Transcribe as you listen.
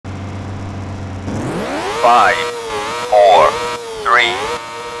5, 4, 3,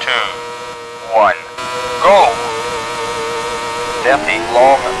 2, 1, go! 30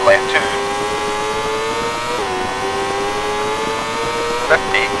 long left 2.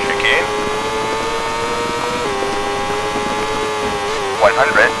 50 chicane.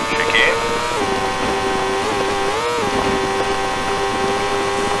 100 chicane.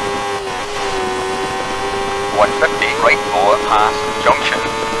 150 right 4 past junction.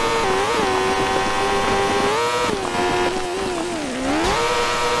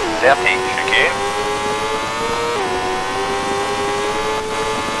 30 chicane.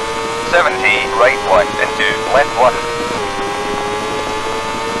 70 right 1 into left 1.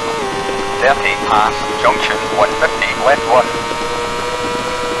 30 past junction 150 left 1.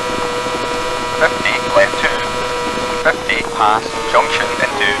 50 left 2. 50 past junction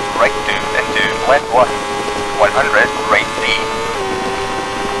into right 2 into left 1. 100 right 3.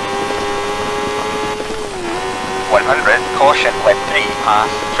 100 caution left 3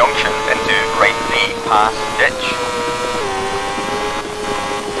 past junction into right 3 past ditch.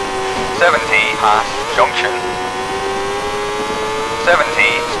 70 past junction. 70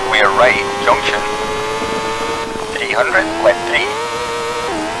 square right junction. 300 left 3.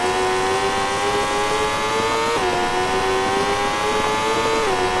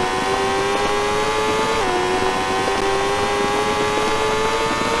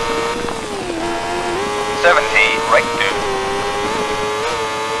 70 right 2.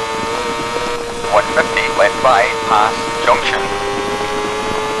 150 left 5 past junction.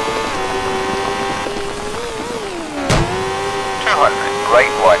 200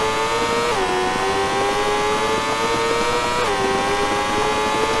 right 1.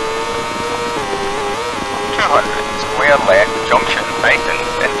 200 square left junction tightens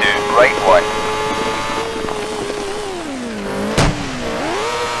into right 1.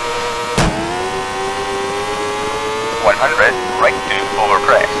 100 right 2 over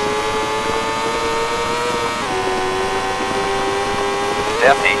crest.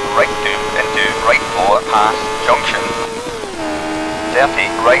 30 right 2 into right 4 past junction. 30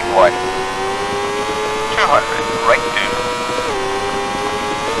 right 1. 200 right 2.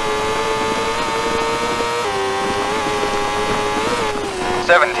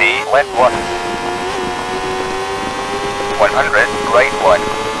 70 left 1. 100 right 1.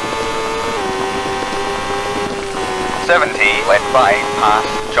 70 left 5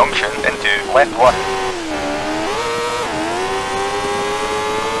 past junction into left 1.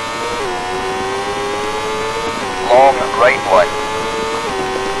 Long right 1.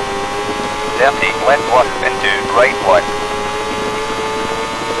 30 left 1 into right 1.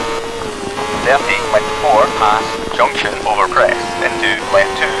 30 left 4 past junction over crest into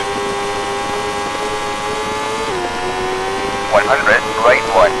left 2. 100 right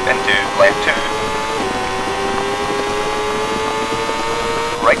 1 into left 2.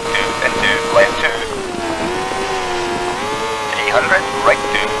 Right 2 into left 2. 300 right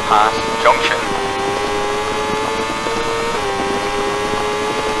 2 past junction.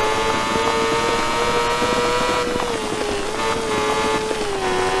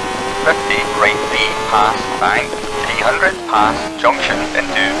 50 right 3 past bank. 300 past junction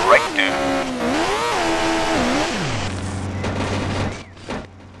into right 2.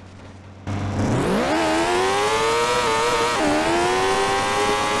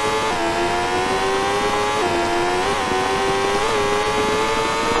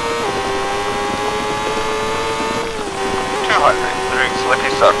 200 through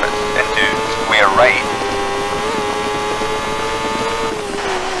slippy surface into square right.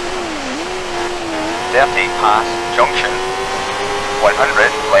 30 past junction. 100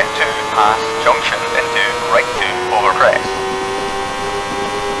 left 2 past junction into right 2 over crest.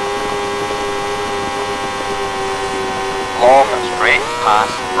 Long straight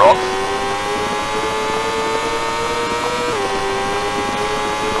past rocks.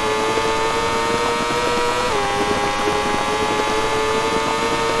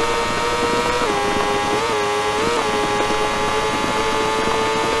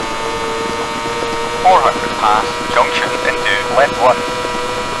 400 past junction into left 1.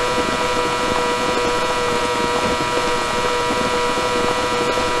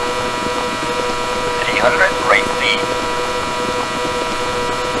 300 right 3.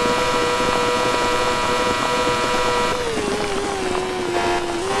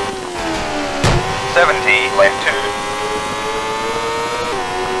 70 left 2.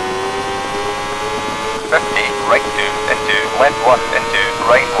 50 right 2 into left 1 into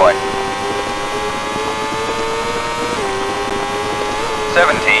right 1.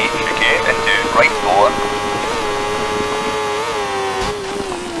 70 chicane into right 4.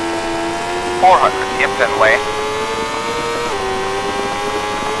 400 hairpin left.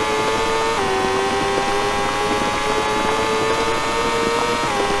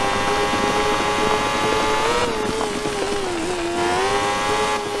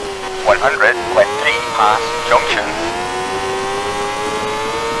 Left 3 past junction.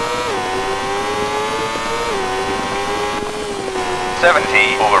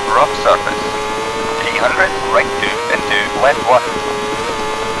 70 over rough surface. 300 right 2 into left 1.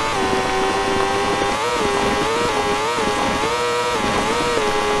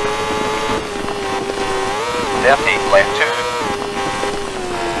 30 left 2.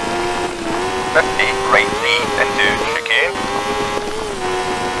 50 right 3 into chicane.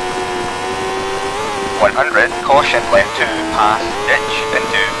 100 caution left 2 past ditch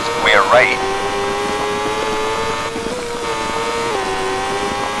into square right.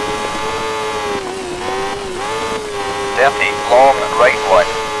 30 long right 1.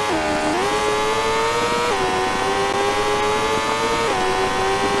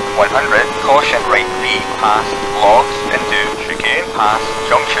 100 caution right 3 past logs into chicane past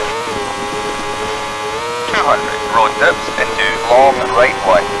junction. 200 road dips into long right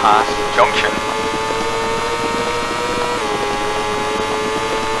 1 past junction.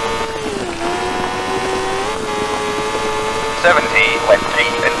 70 left 3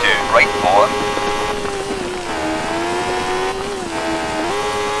 into right 4.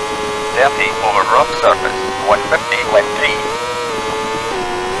 30 over rough surface. 150 left 3.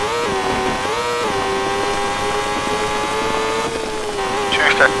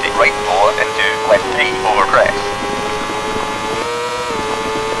 250 right 4 into left 3 over crest.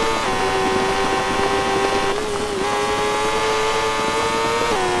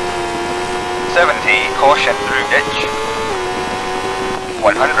 70 caution through ditch.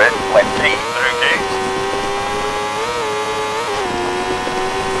 100 left 3 through gate.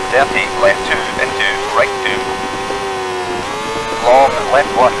 30 left 2 into right 2. Long left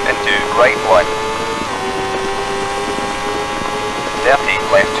 1 into right 1. 30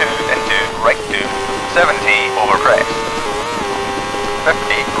 left 2 into right 2. 70 over crest.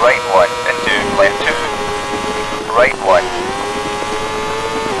 50 right 1 into left 2. Right 1.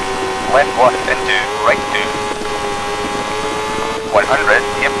 Left 1 into right 2. 100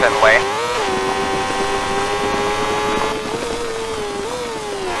 hairpin left.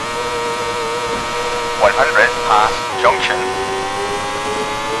 100 past junction.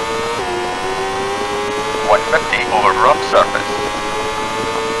 150 over rough surface.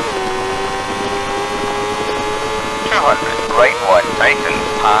 200 right 1 tightens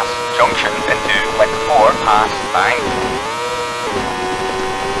past junction into left 4 past bank.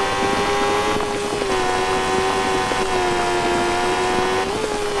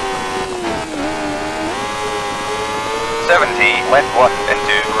 70 left 1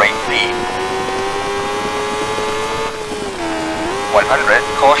 into right 3. 100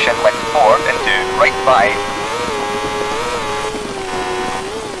 caution left 4 into right 5.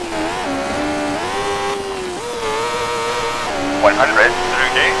 100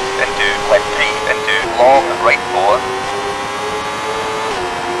 through gate into left 3 into long right 4.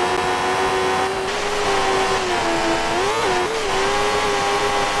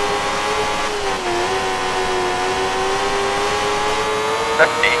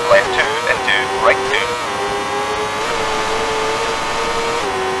 50 left 2 into right 2.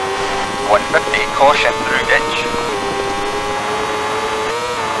 150 caution through ditch.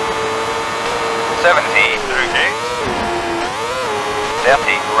 70 through gate.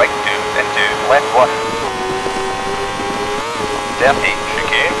 30 right 2 into left 1. 30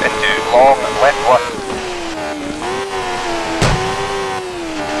 chicane into long left 1.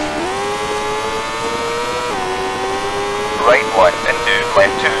 Right 1 into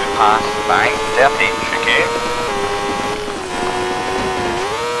left 2 past bank. 30 chicane.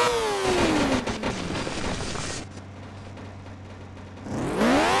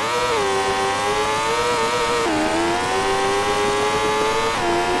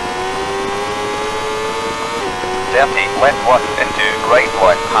 30 left 1 into right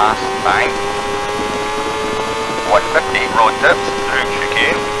 1 past bank. 150 road dips through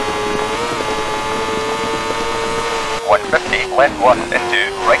chicane. 150 left 1 into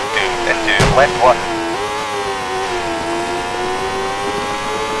right 2 into left 1.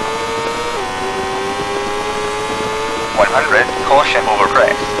 100 caution over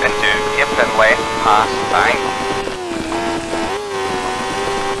crest into hairpin left past bank.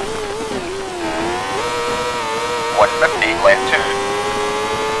 150 left 2.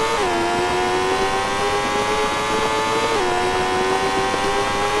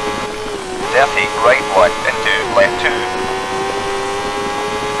 30 right 1 into left 2.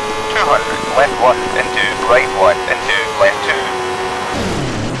 200 left 1 into right 1 into left 2.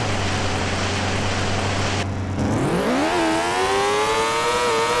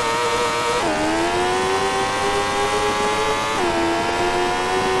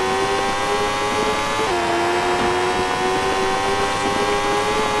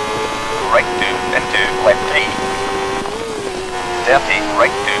 Right 2 into left 3. 30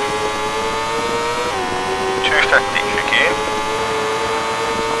 right 2. 250 chicane.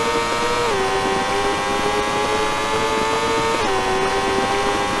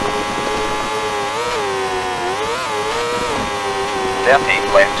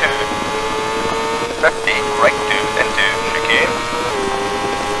 Left 2, 50 right 2 into chicane,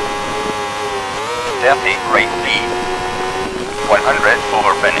 30 right 3, 100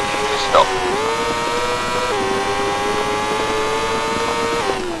 over finish, stop.